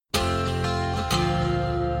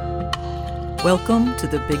Welcome to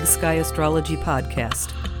the Big Sky Astrology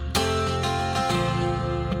Podcast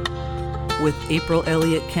with April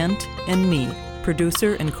Elliott Kent and me,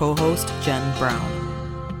 producer and co-host Jen Brown.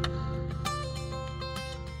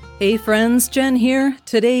 Hey friends, Jen here.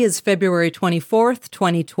 Today is February 24th,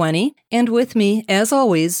 2020, and with me, as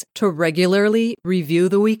always, to regularly review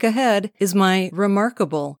the week ahead is my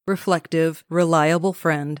remarkable, reflective, reliable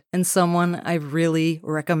friend and someone I really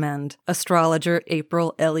recommend, astrologer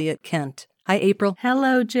April Elliott Kent. Hi, April.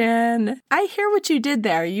 Hello, Jen. I hear what you did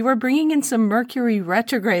there. You were bringing in some Mercury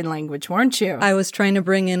retrograde language, weren't you? I was trying to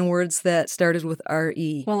bring in words that started with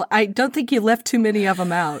R-E. Well, I don't think you left too many of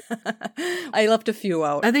them out. I left a few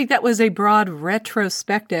out. I think that was a broad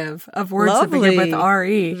retrospective of words that begin with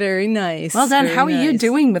R-E. Very nice. Well then, how are you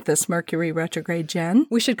doing with this Mercury retrograde, Jen?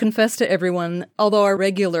 We should confess to everyone, although our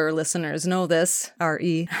regular listeners know this,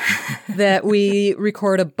 R-E, that we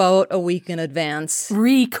record about a week in advance.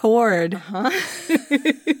 Record.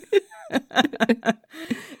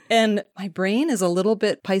 And my brain is a little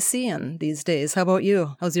bit Piscean these days. How about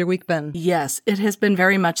you? How's your week been? Yes, it has been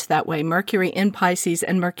very much that way. Mercury in Pisces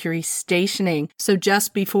and Mercury stationing. So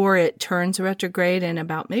just before it turns retrograde and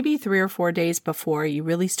about maybe 3 or 4 days before, you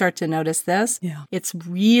really start to notice this. Yeah. It's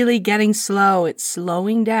really getting slow. It's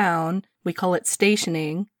slowing down. We call it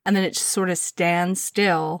stationing. And then it just sort of stands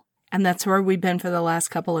still. And that's where we've been for the last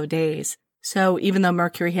couple of days. So even though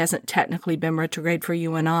Mercury hasn't technically been retrograde for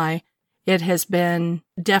you and I, it has been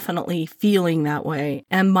definitely feeling that way.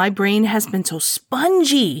 And my brain has been so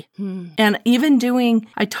spongy. And even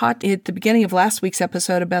I talked at the beginning of last week's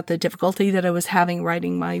episode about the difficulty that I was having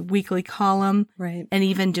writing my weekly column. Right. And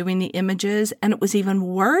even doing the images. And it was even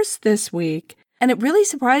worse this week. And it really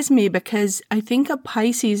surprised me because I think a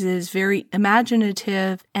Pisces is very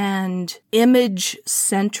imaginative and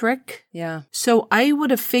image-centric. Yeah. So I would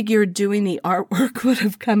have figured doing the artwork would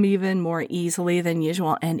have come even more easily than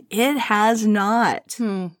usual, and it has not.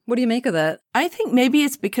 What do you make of that? I think maybe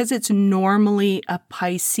it's because it's normally a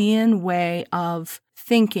Piscean way of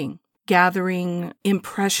thinking, gathering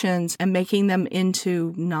impressions and making them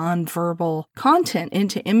into nonverbal content,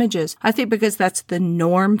 into images. I think because that's the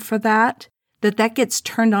norm for that gets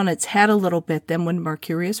turned on its head a little bit then when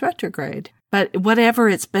Mercury is retrograde. But whatever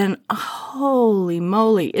it's been, holy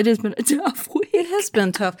moly, it has been a tough week. It has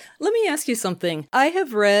been tough. Let me ask you something. I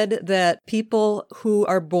have read that people who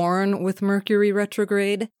are born with Mercury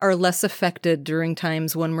retrograde are less affected during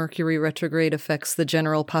times when Mercury retrograde affects the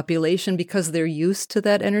general population because they're used to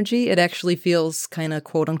that energy. It actually feels kind of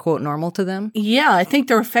quote unquote normal to them. Yeah, I think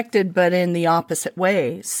they're affected, but in the opposite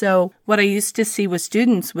way. So what I used to see with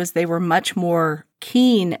students was they were much more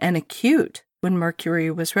keen and acute when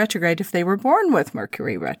Mercury was retrograde if they were born with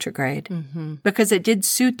Mercury retrograde, because it did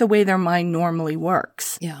suit the way their mind normally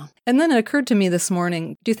works. Yeah. And then it occurred to me this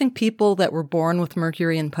morning, do you think people that were born with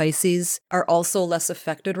Mercury in Pisces are also less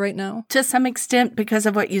affected right now? To some extent, because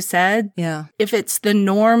of what you said. Yeah. If it's the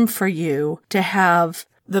norm for you to have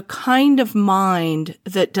the kind of mind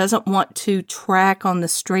that doesn't want to track on the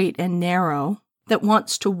straight and narrow, that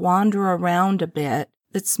wants to wander around a bit,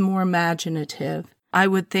 that's more imaginative, I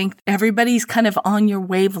would think everybody's kind of on your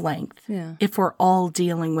wavelength if we're all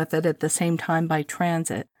dealing with it at the same time by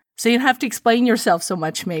transit. So you don't have to explain yourself so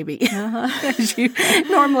much, maybe, as you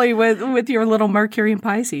normally with your little Mercury in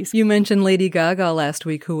Pisces. You mentioned Lady Gaga last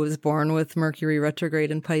week, who was born with Mercury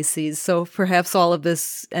retrograde in Pisces. So perhaps all of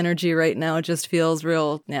this energy right now just feels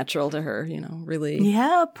real natural to her, really.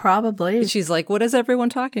 Yeah, probably. She's like, what is everyone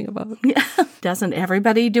talking about? Yeah. Doesn't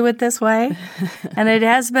everybody do it this way? And it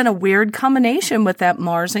has been a weird combination with that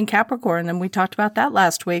Mars and Capricorn. And we talked about that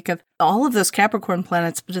last week of all of those Capricorn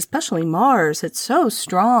planets, but especially Mars. It's so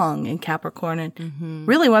strong in Capricorn and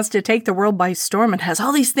really wants to take the world by storm and has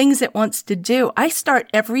all these things it wants to do. I start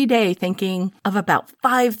every day thinking of about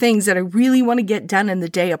 5 things that I really want to get done in the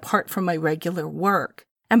day apart from my regular work.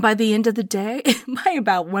 And by the end of the day, by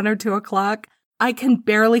about 1 or 2 o'clock, I can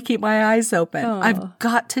barely keep my eyes open. Oh. I've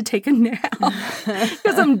got to take a nap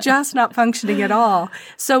because I'm just not functioning at all.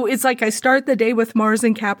 So it's like I start the day with Mars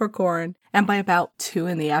in Capricorn, and by about 2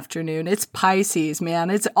 in the afternoon, it's Pisces, man.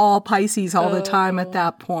 It's all Pisces all the time at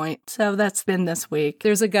that point. So that's been this week.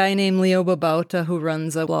 There's a guy named Leo Babauta who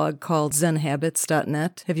runs a blog called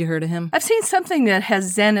zenhabits.net. Have you heard of him? I've seen something that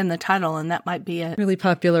has Zen in the title, and that might be it. Really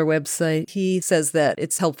popular website. He says that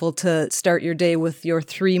it's helpful to start your day with your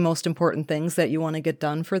 3 most important things that you want to get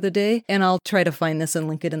done for the day. And I'll try to find this and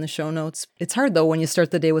link it in the show notes. It's hard, though, when you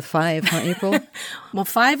start the day with 5, huh, April? Well,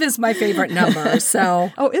 5 is my favorite number, so...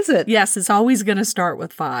 Oh, is it? Yes, It's always going to start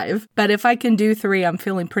with 5. But if I can do 3, I'm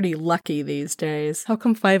feeling pretty lucky these days. How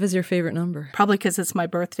come 5 is your favorite number? Probably because it's my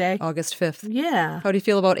birthday. August 5th. Yeah. How do you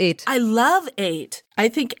feel about 8? I love 8. I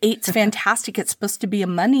think 8's fantastic. It's supposed to be a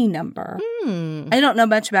money number. I don't know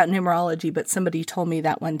much about numerology, but somebody told me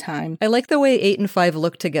that one time. I like the way 8 and 5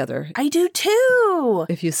 look together. I do too.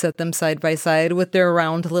 If you set them side by side with their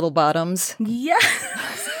round little bottoms. Yeah.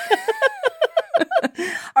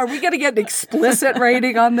 Are we going to get an explicit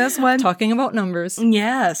rating on this one? Talking about numbers.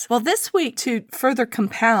 Yes. Well, this week, to further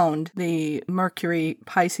compound the Mercury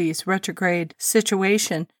Pisces retrograde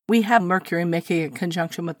situation, we have Mercury making a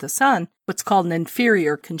conjunction with the Sun, what's called an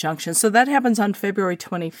inferior conjunction. So that happens on February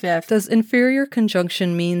 25th. Does inferior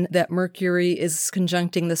conjunction mean that Mercury is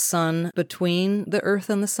conjuncting the Sun between the Earth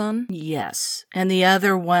and the Sun? Yes. And the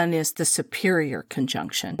other one is the superior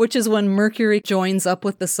conjunction. Which is when Mercury joins up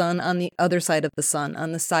with the Sun on the other side of the Sun,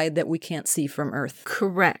 on the side that we can't see from Earth.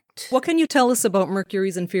 Correct. What can you tell us about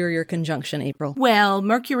Mercury's inferior conjunction, April? Well,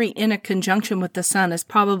 Mercury in a conjunction with the Sun is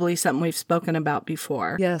probably something we've spoken about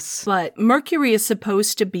before. Yes. But Mercury is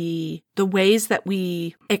supposed to be the ways that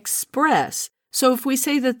we express. So if we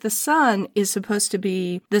say that the Sun is supposed to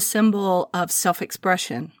be the symbol of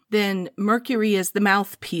self-expression, then Mercury is the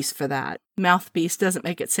mouthpiece for that. Mouthpiece doesn't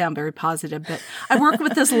make it sound very positive, but I work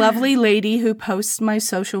with this lovely lady who posts my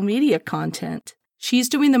social media content. She's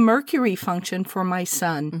doing the Mercury function for my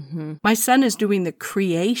son. Mm-hmm. My son is doing the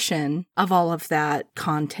creation of all of that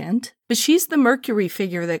content. But she's the Mercury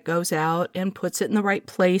figure that goes out and puts it in the right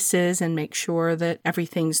places and makes sure that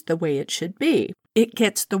everything's the way it should be. It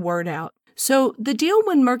gets the word out. So the deal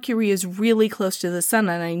when Mercury is really close to the Sun,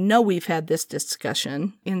 and I know we've had this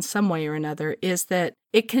discussion in some way or another, is that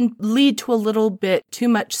it can lead to a little bit too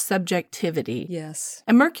much subjectivity. Yes.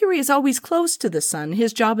 And Mercury is always close to the Sun.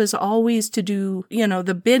 His job is always to do,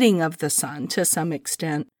 the bidding of the Sun to some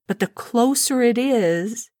extent. But the closer it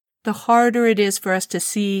is, the harder it is for us to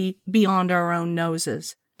see beyond our own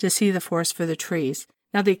noses, to see the forest for the trees.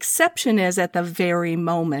 Now, the exception is at the very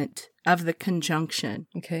moment of the conjunction.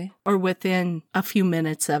 Okay. Or within a few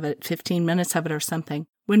minutes of it, 15 minutes of it or something,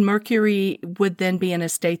 when Mercury would then be in a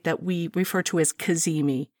state that we refer to as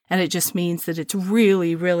cazimi. And it just means that it's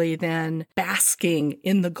really, really then basking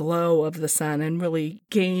in the glow of the Sun and really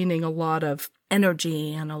gaining a lot of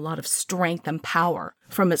energy and a lot of strength and power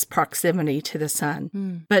from its proximity to the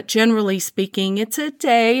Sun. But generally speaking, it's a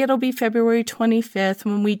day, it'll be February 25th,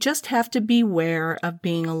 when we just have to beware of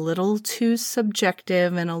being a little too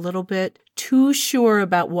subjective and a little bit too sure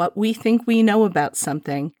about what we think we know about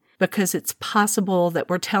something, because it's possible that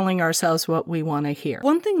we're telling ourselves what we want to hear.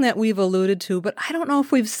 One thing that we've alluded to, but I don't know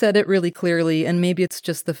if we've said it really clearly, and maybe it's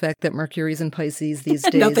just the fact that Mercury's in Pisces these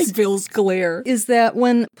days. Nothing feels clear. Is that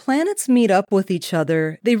when planets meet up with each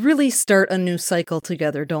other, they really start a new cycle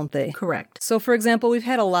together, don't they? Correct. So, for example, we've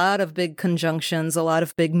had a lot of big conjunctions, a lot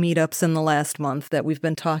of big meetups in the last month that we've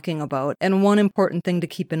been talking about. And one important thing to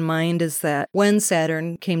keep in mind is that when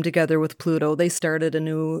Saturn came together with Pluto, they started a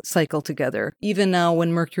new cycle together. Even now,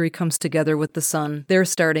 when Mercury comes together with the Sun, they're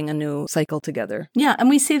starting a new cycle together. Yeah, and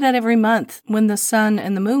we see that every month when the Sun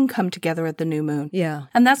and the Moon come together at the new moon. Yeah.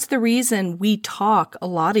 And that's the reason we talk a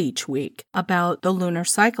lot each week about the lunar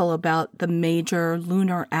cycle, about the major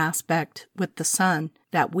lunar aspect with the Sun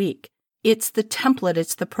that week. It's the template,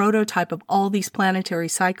 it's the prototype of all these planetary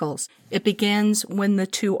cycles. It begins when the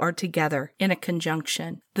two are together in a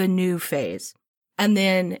conjunction, the new phase. And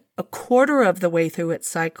then a quarter of the way through its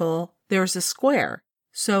cycle, there's a square.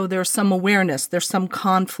 So there's some awareness, there's some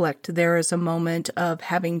conflict, there is a moment of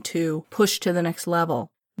having to push to the next level.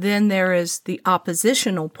 Then there is the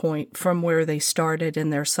oppositional point from where they started in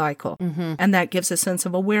their cycle. Mm-hmm. And that gives a sense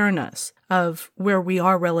of awareness of where we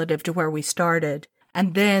are relative to where we started.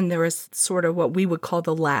 And then there is sort of what we would call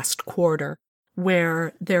the last quarter,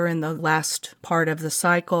 where they're in the last part of the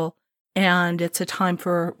cycle. And it's a time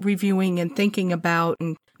for reviewing and thinking about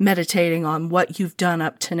and meditating on what you've done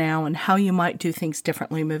up to now and how you might do things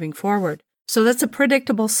differently moving forward. So that's a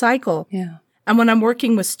predictable cycle. Yeah. And when I'm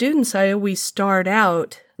working with students, I always start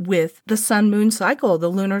out with the sun-moon cycle, the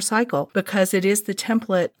lunar cycle, because it is the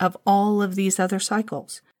template of all of these other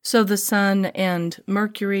cycles. So the Sun and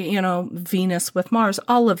Mercury, Venus with Mars,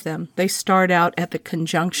 all of them, they start out at the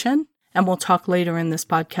conjunction. And we'll talk later in this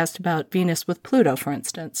podcast about Venus with Pluto, for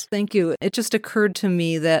instance. Thank you. It just occurred to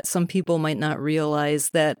me that some people might not realize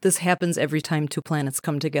that this happens every time two planets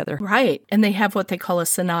come together. Right. And they have what they call a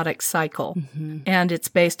synodic cycle. Mm-hmm. And it's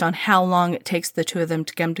based on how long it takes the two of them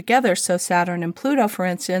to come together. So Saturn and Pluto, for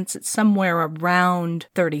instance, it's somewhere around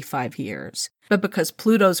 35 years. But because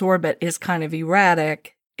Pluto's orbit is kind of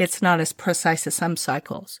erratic, it's not as precise as some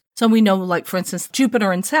cycles. So we know, like, for instance,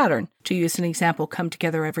 Jupiter and Saturn, to use an example, come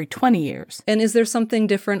together every 20 years. And is there something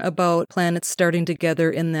different about planets starting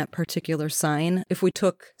together in that particular sign? If we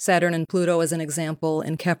took Saturn and Pluto as an example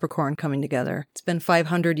in Capricorn coming together, it's been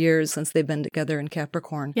 500 years since they've been together in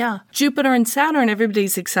Capricorn. Yeah. Jupiter and Saturn,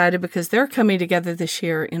 everybody's excited because they're coming together this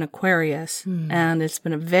year in Aquarius. And it's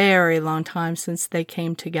been a very long time since they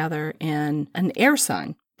came together in an air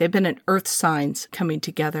sign. They've been in earth signs coming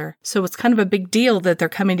together. So it's kind of a big deal that they're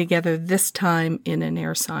coming together this time in an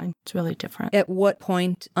air sign. It's really different. At what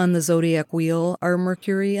point on the zodiac wheel are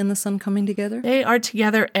Mercury and the Sun coming together? They are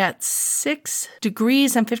together at 6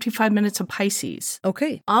 degrees and 55 minutes of Pisces.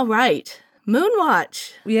 Okay. All right. Moon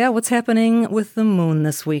watch. Yeah, what's happening with the moon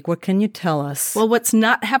this week? What can you tell us? Well, what's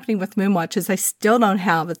not happening with Moon Watch is I still don't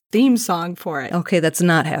have a theme song for it. Okay, that's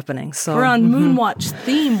not happening. So we're on Moon Watch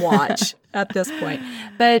theme watch at this point.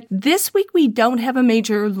 But this week we don't have a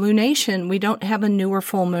major lunation. We don't have a newer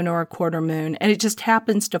full moon or a quarter moon. And it just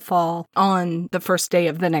happens to fall on the first day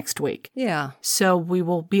of the next week. Yeah. So we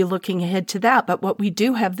will be looking ahead to that. But what we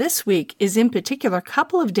do have this week is in particular a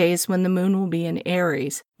couple of days when the moon will be in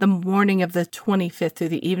Aries. The morning of the 25th through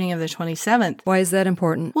the evening of the 27th. Why is that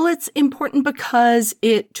important? Well, it's important because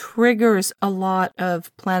it triggers a lot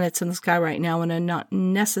of planets in the sky right now in a not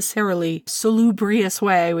necessarily salubrious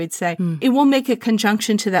way, I would say. It will make a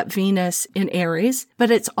conjunction to that Venus in Aries, but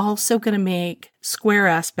it's also going to make square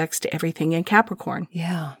aspects to everything in Capricorn.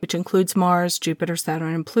 Yeah. Which includes Mars, Jupiter,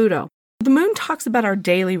 Saturn, and Pluto. The moon talks about our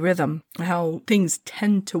daily rhythm, how things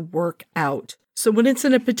tend to work out. So when it's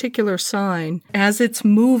in a particular sign, as it's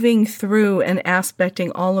moving through and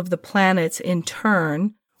aspecting all of the planets in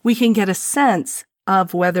turn, we can get a sense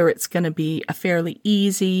of whether it's going to be a fairly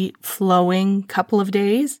easy, flowing couple of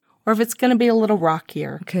days, or if it's going to be a little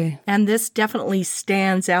rockier. Okay. And this definitely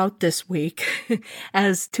stands out this week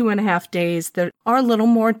as 2.5 days that are a little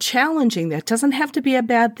more challenging. That doesn't have to be a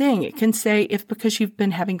bad thing. It can say if because you've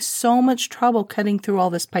been having so much trouble cutting through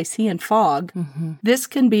all this Piscean fog, this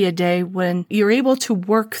can be a day when you're able to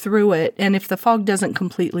work through it. And if the fog doesn't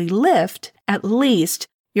completely lift, at least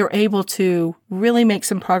you're able to really make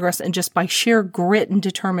some progress and just by sheer grit and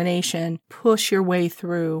determination, push your way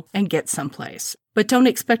through and get someplace. But don't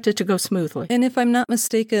expect it to go smoothly. And if I'm not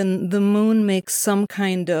mistaken, the moon makes some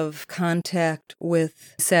kind of contact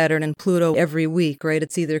with Saturn and Pluto every week, right?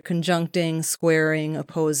 It's either conjuncting, squaring,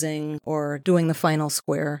 opposing, or doing the final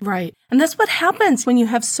square. Right. And that's what happens when you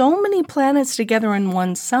have so many planets together in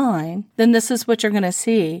one sign, then this is what you're going to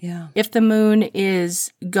see. Yeah. If the moon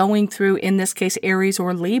is going through, in this case, Aries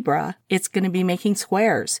or Libra, it's going to be making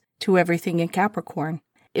squares to everything in Capricorn.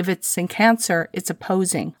 If it's in Cancer, it's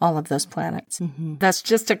opposing all of those planets. That's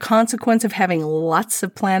just a consequence of having lots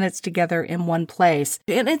of planets together in one place.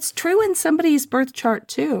 And it's true in somebody's birth chart,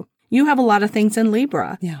 too. You have a lot of things in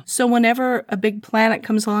Libra. Yeah. So whenever a big planet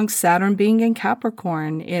comes along, Saturn being in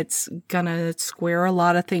Capricorn, it's going to square a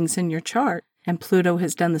lot of things in your chart. And Pluto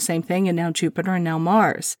has done the same thing, and now Jupiter and now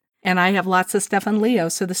Mars. And I have lots of stuff in Leo,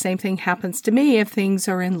 so the same thing happens to me if things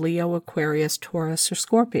are in Leo, Aquarius, Taurus, or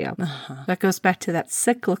Scorpio. That goes back to that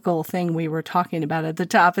cyclical thing we were talking about at the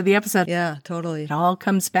top of the episode. Yeah, totally. It all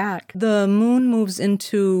comes back. The moon moves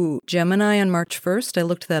into Gemini on March 1st. I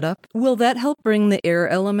looked that up. Will that help bring the air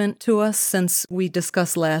element to us since we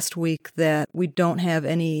discussed last week that we don't have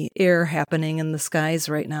any air happening in the skies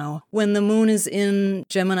right now? When the moon is in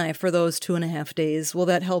Gemini for those 2.5 days, will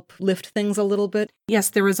that help lift things a little bit? Yes,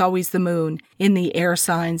 there is always the moon in the air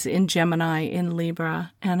signs in Gemini, in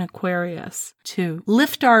Libra, and Aquarius to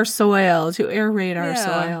lift our soil, to aerate our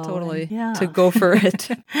soil. Totally. Yeah. To go for it.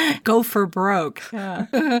 Gopher Baroque. Yeah.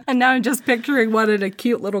 And now I'm just picturing one in a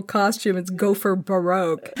cute little costume. It's Gopher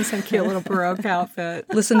Baroque. Some cute little Baroque outfit.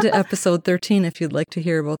 Listen to episode 13 if you'd like to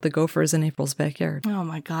hear about the gophers in April's backyard. Oh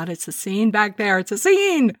my God, it's a scene back there. It's a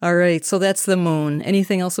scene. All right, so that's the moon.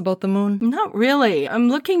 Anything else about the moon? Not really. I'm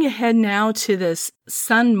looking ahead now to this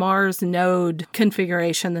Sun-Mars node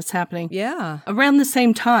configuration that's happening. Yeah. Around the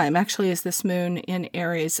same time, actually, as this moon in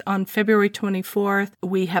Aries. On February 24th,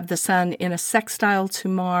 we have the sun in a sextile to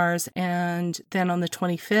Mars, and then on the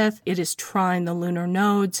 25th, it is trine the lunar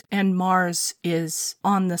nodes, and Mars is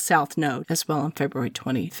on the south node as well on February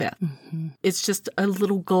 25th. It's just a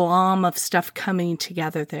little glom of stuff coming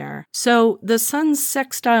together there. So the sun's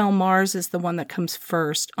sextile Mars is the one that comes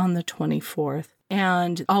first on the 24th.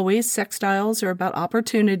 And always sextiles are about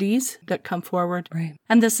opportunities that come forward. Right.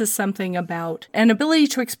 And this is something about an ability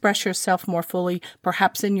to express yourself more fully,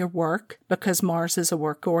 perhaps in your work, because Mars is a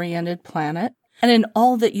work-oriented planet. And in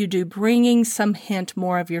all that you do, bringing some hint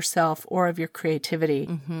more of yourself or of your creativity.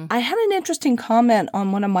 I had an interesting comment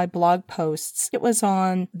on one of my blog posts. It was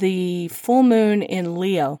on the full moon in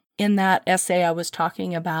Leo. In that essay, I was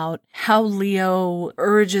talking about how Leo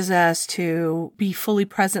urges us to be fully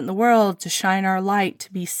present in the world, to shine our light,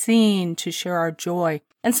 to be seen, to share our joy.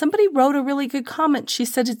 And somebody wrote a really good comment. She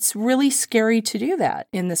said it's really scary to do that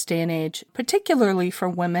in this day and age, particularly for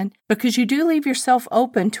women, because you do leave yourself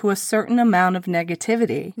open to a certain amount of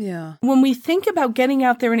negativity. Yeah. When we think about getting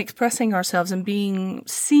out there and expressing ourselves and being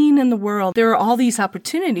seen in the world, there are all these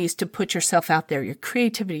opportunities to put yourself out there, your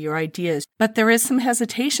creativity, your ideas. But there is some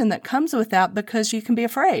hesitation that comes with that because you can be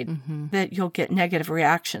afraid that you'll get negative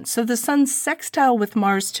reactions. So the sun's sextile with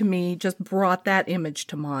Mars to me just brought that image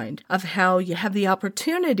to mind of how you have the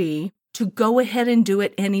opportunity to go ahead and do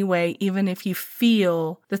it anyway, even if you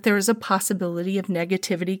feel that there is a possibility of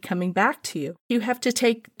negativity coming back to you. You have to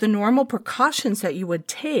take the normal precautions that you would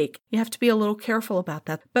take. You have to be a little careful about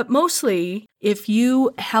that. But mostly, if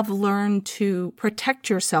you have learned to protect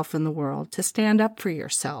yourself in the world, to stand up for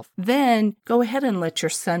yourself, then go ahead and let your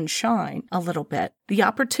sun shine a little bit. The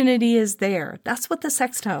opportunity is there. That's what the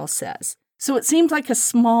sextile says. So it seems like a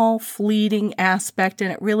small, fleeting aspect,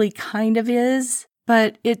 and it really kind of is.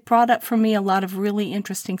 But it brought up for me a lot of really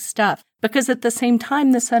interesting stuff because at the same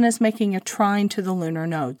time, the sun is making a trine to the lunar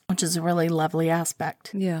node, which is a really lovely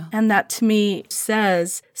aspect. Yeah. And that to me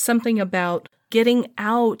says something about getting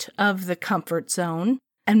out of the comfort zone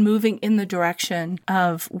and moving in the direction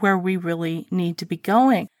of where we really need to be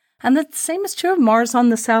going. And the same is true of Mars on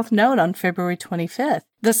the South Node on February 25th.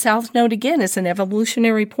 The South Node, again, is an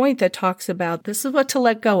evolutionary point that talks about this is what to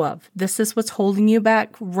let go of. This is what's holding you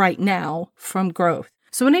back right now from growth.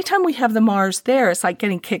 So anytime we have the Mars there, it's like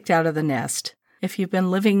getting kicked out of the nest. If you've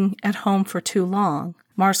been living at home for too long,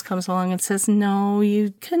 Mars comes along and says, no,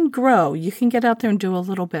 you can grow. You can get out there and do a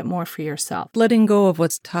little bit more for yourself. Letting go of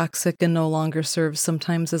what's toxic and no longer serves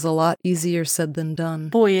sometimes is a lot easier said than done.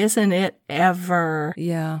 Boy, isn't it ever?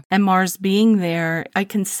 Yeah. And Mars being there, I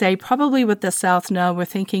can say probably with the South Node, we're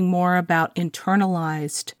thinking more about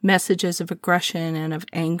internalized messages of aggression and of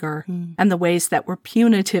anger and the ways that we're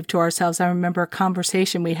punitive to ourselves. I remember a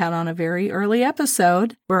conversation we had on a very early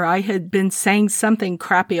episode where I had been saying something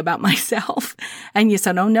crappy about myself. And you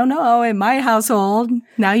said, oh, no, in my household,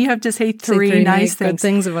 now you have to say three nice good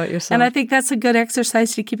things about yourself. And I think that's a good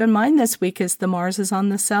exercise to keep in mind this week as the Mars is on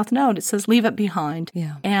the South Node. It says, leave it behind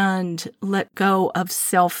and let go of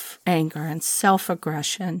self-anger and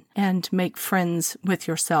self-aggression and make friends with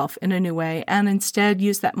yourself in a new way. And instead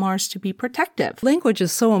use that Mars to be protective. Language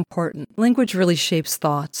is so important. Language really shapes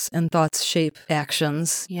thoughts, and thoughts shape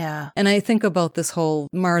actions. Yeah. And I think about this whole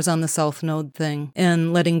Mars on the South Node thing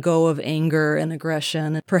and letting go of anger and aggression.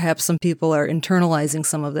 Perhaps some people are internalizing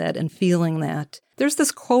some of that and feeling that. There's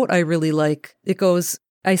this quote I really like. It goes,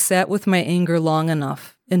 I sat with my anger long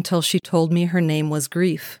enough until she told me her name was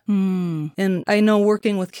grief. And I know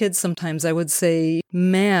working with kids sometimes I would say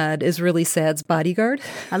mad is really sad's bodyguard.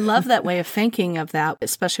 I love that way of thinking of that,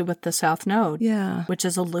 especially with the South Node, which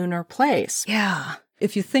is a lunar place. Yeah.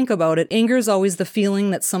 If you think about it, anger is always the feeling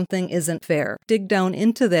that something isn't fair. Dig down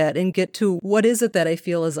into that and get to what is it that I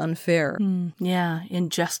feel is unfair. Yeah,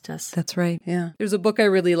 injustice. That's right, yeah. There's a book I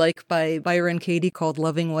really like by Byron Katie called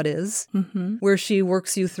Loving What Is, where she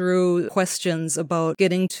works you through questions about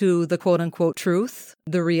getting to the quote-unquote truth,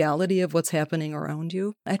 the reality of what's happening around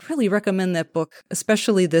you. I'd really recommend that book,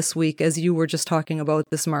 especially this week as you were just talking about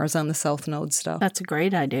this Mars on the South Node stuff. That's a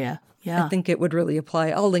great idea. Yeah. I think it would really apply.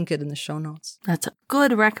 I'll link it in the show notes. That's a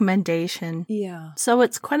good recommendation. Yeah. So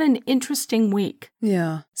it's quite an interesting week.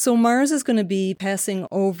 Yeah. So Mars is going to be passing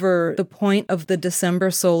over the point of the December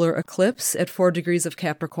solar eclipse at 4 degrees of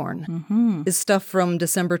Capricorn. Is stuff from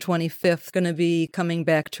December 25th going to be coming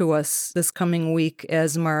back to us this coming week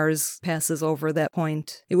as Mars passes over that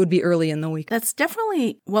point? It would be early in the week. That's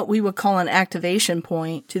definitely what we would call an activation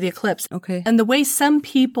point to the eclipse. Okay. And the way some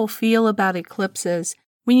people feel about eclipses,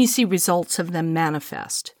 when you see results of them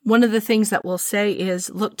manifest. One of the things that we'll say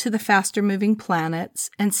is look to the faster moving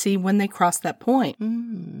planets and see when they cross that point.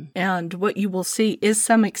 And what you will see is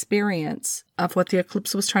some experience of what the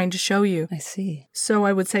eclipse was trying to show you. I see. So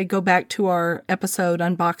I would say go back to our episode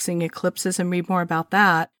Unboxing Eclipses and read more about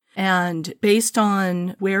that. And based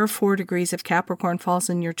on where 4 degrees of Capricorn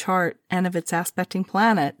falls in your chart and of its aspecting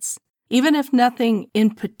planets, even if nothing in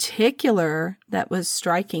particular that was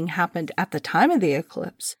striking happened at the time of the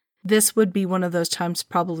eclipse, this would be one of those times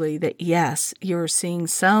probably that, yes, you're seeing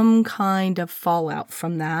some kind of fallout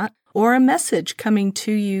from that, or a message coming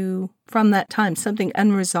to you from that time, something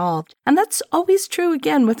unresolved. And that's always true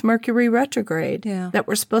again with Mercury retrograde, that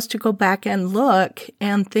we're supposed to go back and look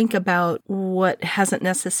and think about what hasn't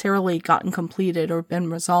necessarily gotten completed or been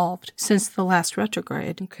resolved since the last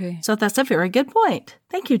retrograde. Okay. So that's a very good point.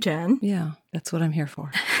 Thank you, Jen. Yeah, that's what I'm here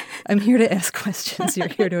for. I'm here to ask questions. You're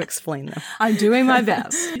here to explain them. I'm doing my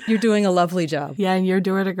best. You're doing a lovely job. Yeah, and you're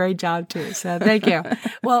doing a great job too. So thank you.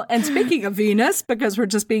 Well, and speaking of Venus, because we're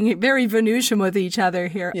just being very Venusian with each other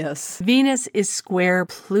here. Yes. Venus is square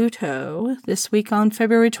Pluto this week on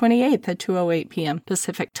February 28th at 2:08 p.m.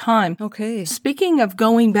 Pacific time. Okay. Speaking of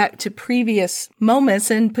going back to previous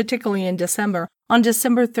moments, and particularly in December, on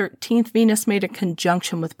December 13th, Venus made a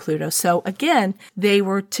conjunction with Pluto. So again, they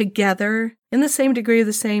were together in the same degree of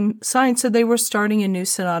the same sign, so they were starting a new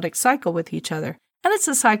synodic cycle with each other. And it's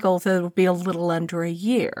a cycle that will be a little under a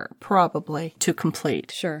year, probably, to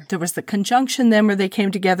complete. Sure. There was the conjunction then where they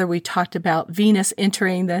came together. We talked about Venus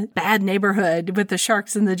entering the bad neighborhood with the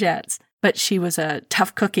sharks and the jets. But she was a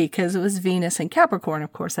tough cookie because it was Venus in Capricorn,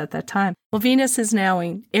 of course, at that time. Well, Venus is now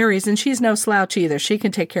in Aries, and she's no slouch either. She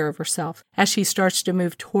can take care of herself as she starts to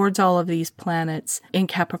move towards all of these planets in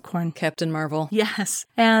Capricorn. Captain Marvel. Yes,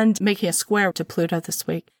 and making a square to Pluto this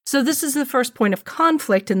week. So this is the first point of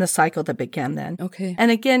conflict in the cycle that began then. Okay.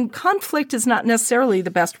 And again, conflict is not necessarily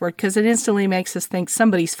the best word because it instantly makes us think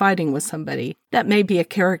somebody's fighting with somebody. That may be a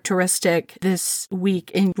characteristic this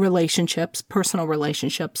week in relationships, personal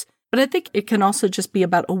relationships. But I think it can also just be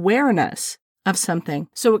about awareness of something.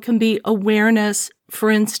 So it can be awareness, for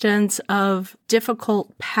instance, of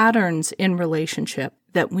difficult patterns in relationship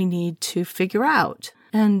that we need to figure out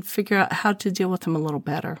and figure out how to deal with them a little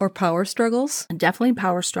better. Or power struggles. And definitely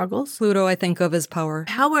power struggles. Pluto, I think of as power.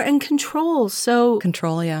 Power and control. So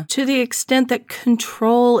Control, yeah. to the extent that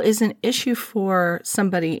control is an issue for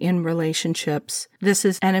somebody in relationships, this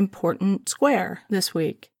is an important square this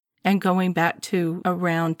week. And going back to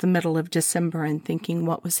around the middle of December and thinking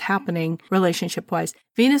what was happening relationship-wise.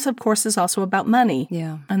 Venus, of course, is also about money.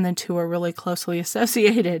 Yeah. And the two are really closely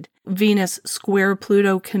associated. Venus square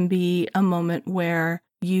Pluto can be a moment where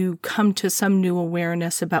you come to some new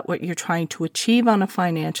awareness about what you're trying to achieve on a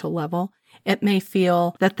financial level. It may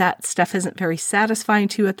feel that that stuff isn't very satisfying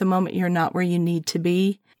to you at the moment. You're not where you need to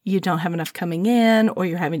be. You don't have enough coming in, or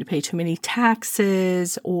you're having to pay too many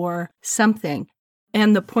taxes or something.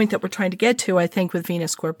 And the point that we're trying to get to, I think, with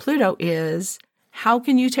Venus square Pluto is, how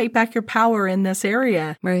can you take back your power in this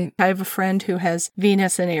area? Right. I have a friend who has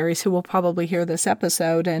Venus in Aries who will probably hear this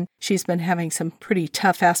episode, and she's been having some pretty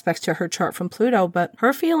tough aspects to her chart from Pluto, but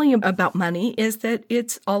her feeling about money is that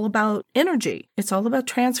it's all about energy. It's all about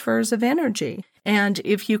transfers of energy. And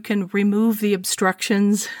if you can remove the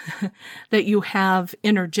obstructions that you have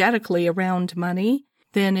energetically around money,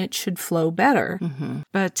 then it should flow better. Mm-hmm.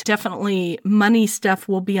 But definitely money stuff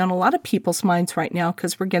will be on a lot of people's minds right now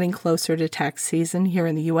because we're getting closer to tax season here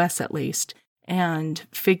in the U.S. at least, and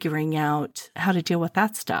figuring out how to deal with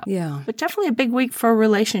that stuff. Yeah. But definitely a big week for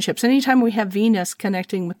relationships. Anytime we have Venus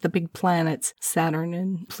connecting with the big planets, Saturn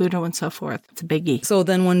and Pluto and so forth, it's a biggie. So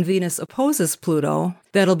then when Venus opposes Pluto,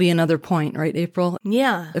 that'll be another point, right, April?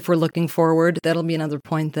 Yeah. If we're looking forward, that'll be another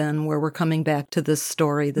point then where we're coming back to this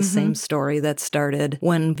story, the same story that started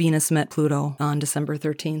when Venus met Pluto on December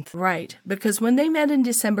 13th. Right. Because when they met in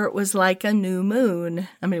December, it was like a new moon.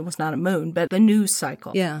 I mean, it was not a moon, but the news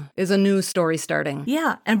cycle. Yeah. Is a new story starting.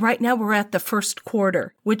 Yeah. And right now we're at the first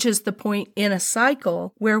quarter, which is the point in a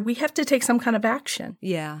cycle where we have to take some kind of action.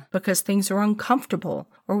 Yeah. Because things are uncomfortable,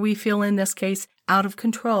 or we feel in this case out of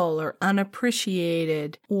control or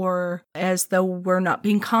unappreciated, or as though we're not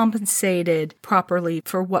being compensated properly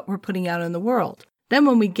for what we're putting out in the world. Then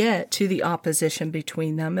when we get to the opposition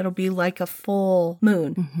between them, it'll be like a full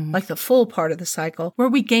moon, like the full part of the cycle, where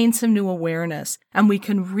we gain some new awareness and we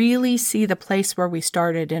can really see the place where we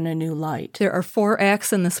started in a new light. There are 4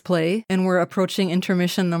 acts in this play, and we're approaching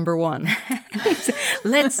intermission number 1.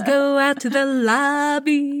 Let's go out to the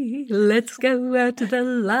lobby. Let's go out to the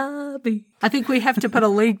lobby. I think we have to put a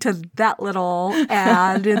link to that little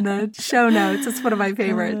ad in the show notes. It's one of my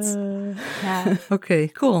favorites. Yeah. Okay,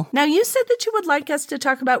 cool. Now, you said that you would like us to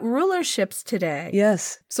talk about rulerships today.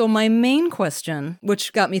 Yes. So my main question,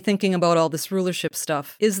 which got me thinking about all this rulership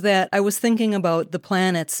stuff, is that I was thinking about the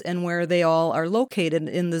planets and where they all are located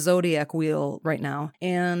in the zodiac wheel right now.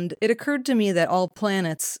 And it occurred to me that all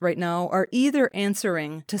planets right now are either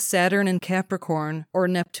answering to Saturn in Capricorn or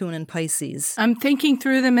Neptune in Pisces. I'm thinking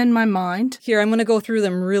through them in my mind. Here, I'm going to go through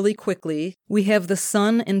them really quickly. We have the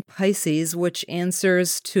Sun in Pisces, which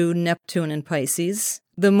answers to Neptune Neptune in Pisces.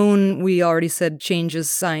 The moon, we already said, changes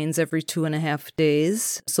signs every 2.5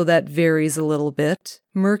 days, so that varies a little bit.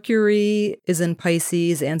 Mercury is in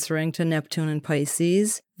Pisces, answering to Neptune in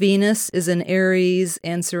Pisces. Venus is in Aries,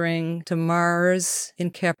 answering to Mars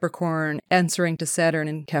in Capricorn, answering to Saturn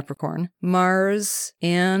in Capricorn. Mars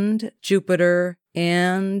and Jupiter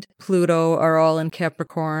and Pluto are all in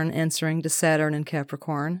Capricorn, answering to Saturn in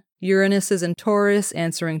Capricorn. Uranus is in Taurus,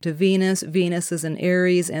 answering to Venus. Venus is in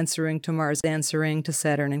Aries, answering to Mars, answering to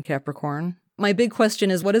Saturn in Capricorn. My big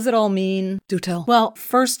question is, what does it all mean? Do tell. Well,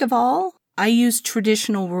 first of all, I use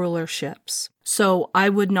traditional rulerships. So I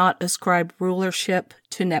would not ascribe rulership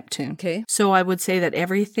to Neptune. Okay. So I would say that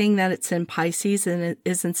everything that it's in Pisces and it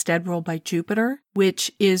is instead ruled by Jupiter,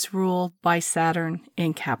 which is ruled by Saturn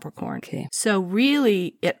in Capricorn. Okay. So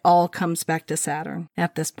really, it all comes back to Saturn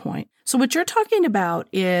at this point. So what you're talking about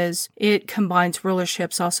is it combines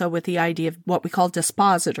rulerships also with the idea of what we call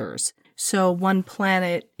dispositors. So one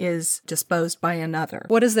planet is disposed by another.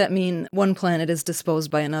 What does that mean, one planet is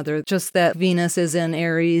disposed by another? Just that Venus is in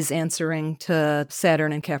Aries, answering to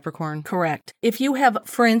Saturn in Capricorn? Correct. If you have,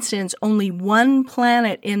 for instance, only one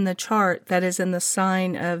planet in the chart that is in the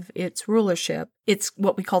sign of its rulership, it's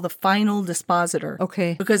what we call the final dispositor.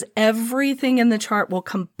 Okay. Because everything in the chart will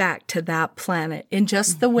come back to that planet in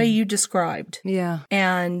just the way you described. Yeah.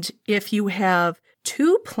 And if you have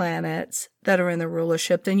two planets that are in the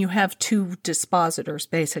rulership, then you have two dispositors,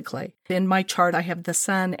 basically. In my chart, I have the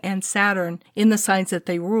Sun and Saturn in the signs that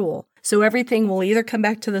they rule. So everything will either come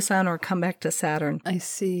back to the Sun or come back to Saturn. I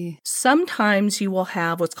see. Sometimes you will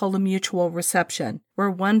have what's called a mutual reception, where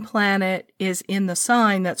one planet is in the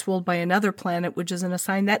sign that's ruled by another planet, which is in a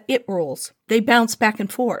sign that it rules. They bounce back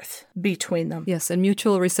and forth between them. Yes, and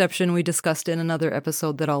mutual reception we discussed in another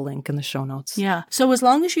episode that I'll link in the show notes. Yeah. So as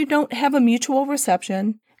long as you don't have a mutual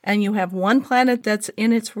reception, and you have one planet that's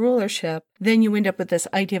in its rulership, then you end up with this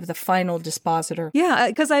idea of the final dispositor. Yeah,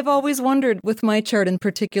 because I've always wondered, with my chart in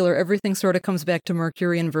particular, everything sort of comes back to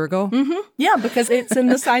Mercury and Virgo. Mm-hmm. Yeah, because it's in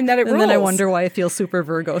the sign that it rules. And then I wonder why I feel super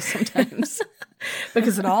Virgo sometimes.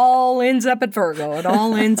 Because it all ends up at Virgo. It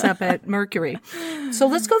all ends up at Mercury. So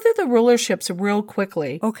let's go through the rulerships real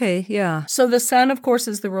quickly. Okay, yeah. So the Sun, of course,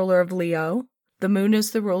 is the ruler of Leo. The Moon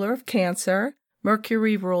is the ruler of Cancer.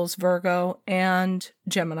 Mercury rules Virgo and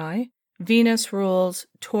Gemini. Venus rules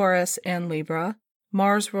Taurus and Libra.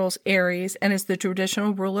 Mars rules Aries and is the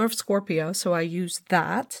traditional ruler of Scorpio, so I use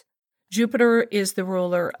that. Jupiter is the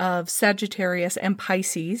ruler of Sagittarius and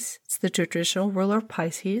Pisces. It's the traditional ruler of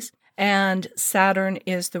Pisces. And Saturn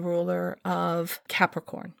is the ruler of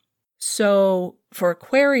Capricorn. So for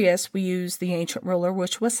Aquarius, we use the ancient ruler,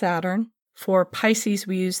 which was Saturn. For Pisces,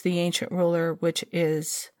 we use the ancient ruler, which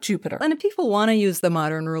is Jupiter. And if people want to use the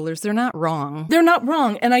modern rulers, they're not wrong. They're not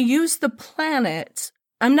wrong. And I use the planets.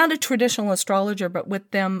 I'm not a traditional astrologer, but with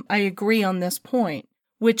them, I agree on this point,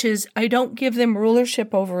 which is I don't give them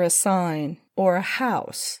rulership over a sign or a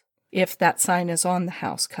house if that sign is on the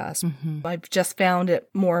house cusp. Mm-hmm. I've just found it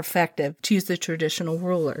more effective to use the traditional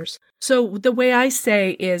rulers. So the way I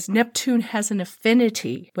say is Neptune has an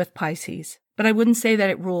affinity with Pisces. But I wouldn't say that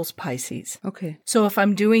it rules Pisces. Okay. So if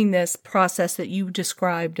I'm doing this process that you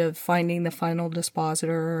described of finding the final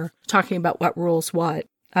dispositor or talking about what rules what,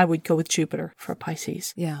 I would go with Jupiter for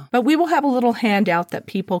Pisces. Yeah. But we will have a little handout that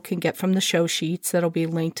people can get from the show sheets that'll be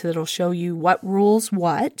linked that'll show you what rules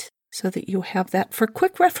what, so that you have that for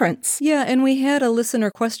quick reference. Yeah, and we had a listener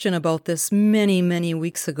question about this many, many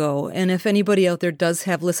weeks ago. And if anybody out there does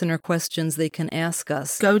have listener questions, they can ask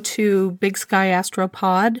us. Go to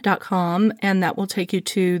bigskyastropod.com, and that will take you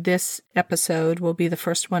to this episode. Will be the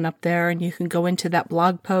first one up there, and you can go into that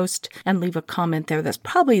blog post and leave a comment there. That's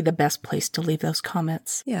probably the best place to leave those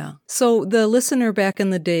comments. Yeah. So the listener back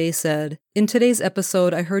in the day said, in today's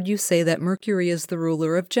episode, I heard you say that Mercury is the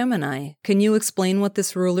ruler of Gemini. Can you explain what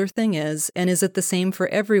this ruler thing is, and is it the same for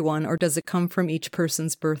everyone, or does it come from each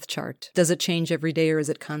person's birth chart? Does it change every day, or is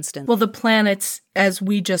it constant? Well, the planets, as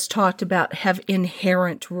we just talked about, have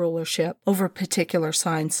inherent rulership over particular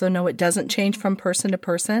signs. So no, it doesn't change from person to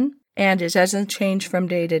person, and it doesn't change from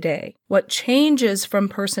day to day. What changes from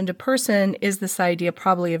person to person is this idea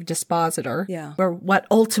probably of dispositor, or what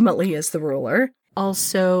ultimately is the ruler.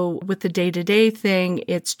 Also, with the day-to-day thing,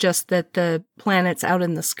 it's just that the planets out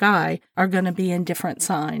in the sky are going to be in different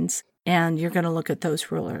signs, and you're going to look at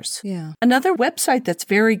those rulers. Yeah. Another website that's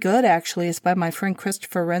very good, actually, is by my friend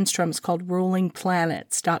Christopher Renstrom. It's called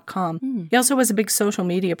rulingplanets.com. He also has a big social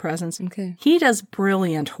media presence. Okay. He does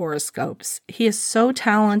brilliant horoscopes. He is so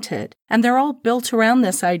talented, and they're all built around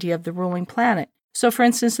this idea of the ruling planet. So for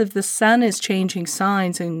instance, if the sun is changing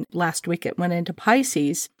signs, and last week it went into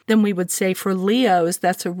Pisces, then we would say for Leos,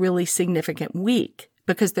 that's a really significant week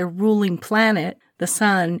because their ruling planet, the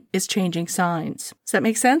sun, is changing signs. Does that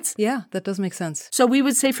make sense? Yeah, that does make sense. So we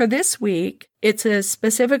would say for this week, it's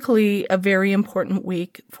specifically a very important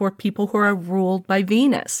week for people who are ruled by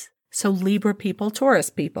Venus. So Libra people, Taurus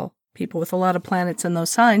people with a lot of planets in those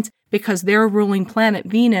signs, because their ruling planet,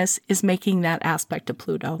 Venus, is making that aspect of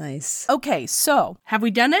Pluto. Nice. Okay, so have we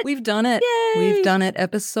done it? We've done it. Yay! We've done it.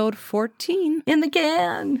 Episode 14. In the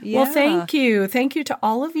can. Yeah. Well, thank you. Thank you to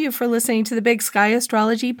all of you for listening to the Big Sky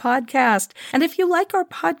Astrology podcast. And if you like our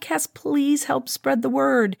podcast, please help spread the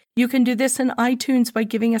word. You can do this in iTunes by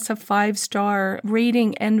giving us a 5-star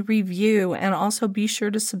rating and review, and also be sure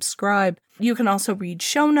to subscribe. You can also read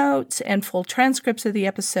show notes and full transcripts of the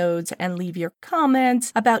episodes and leave your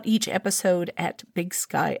comments about each episode at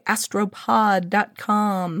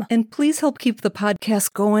bigskyastropod.com. And please help keep the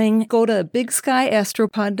podcast going. Go to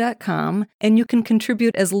bigskyastropod.com and you can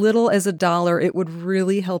contribute as little as $1. It would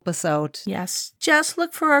really help us out. Yes, just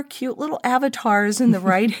look for our cute little avatars in the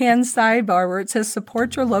right-hand sidebar where it says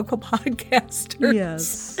support your local podcasters.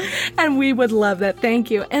 Yes. And we would love that. Thank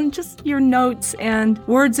you. And just your notes and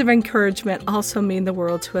words of encouragement also mean the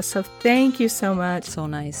world to us. So thank you so much. So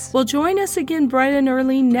nice. Well, join us again bright and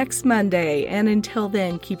early next Monday. And until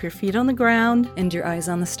then, keep your feet on the ground and your eyes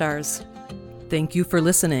on the stars. Thank you for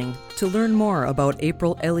listening. To learn more about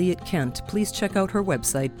April Elliott Kent, please check out her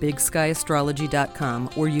website, bigskyAstrology.com,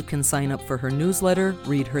 where you can sign up for her newsletter,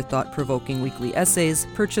 read her thought-provoking weekly essays,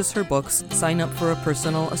 purchase her books, sign up for a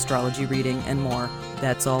personal astrology reading, and more.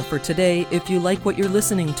 That's all for today. If you like what you're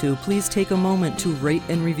listening to, please take a moment to rate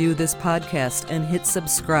and review this podcast and hit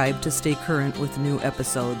subscribe to stay current with new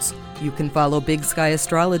episodes. You can follow Big Sky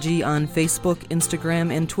Astrology on Facebook,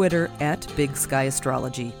 Instagram, and Twitter at Big Sky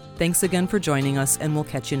Astrology. Thanks again for joining us, and we'll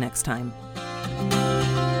catch you next time.